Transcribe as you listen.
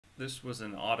This was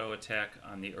an auto attack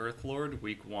on the Earth Lord,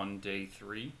 week 1, day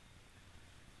 3.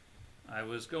 I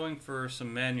was going for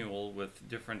some manual with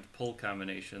different pull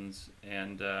combinations,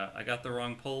 and I got the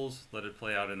wrong pulls, let it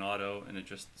play out in auto, and it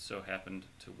just so happened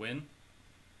to win.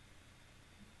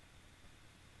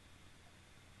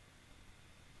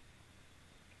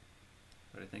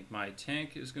 But I think my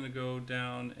tank is going to go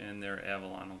down, and their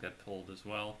Avalon will get pulled as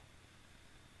well.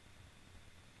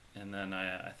 And then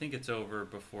I think it's over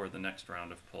before the next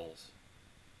round of pulls.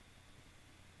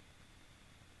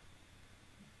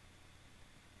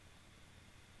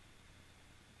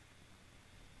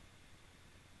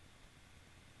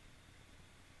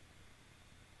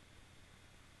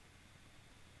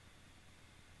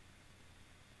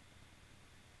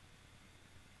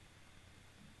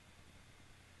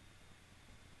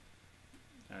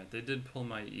 Alright, they did pull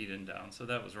my Eden down, so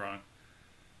that was wrong.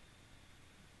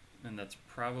 And that's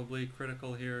probably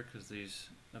critical here because these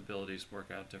abilities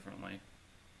work out differently.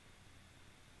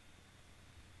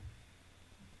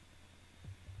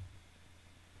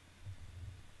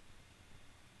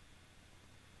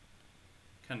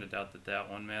 Kind of doubt that that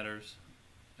one matters.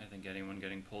 I think anyone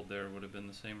getting pulled there would have been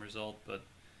the same result, but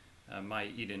my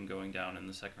Eden going down in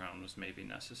the second round was maybe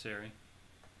necessary.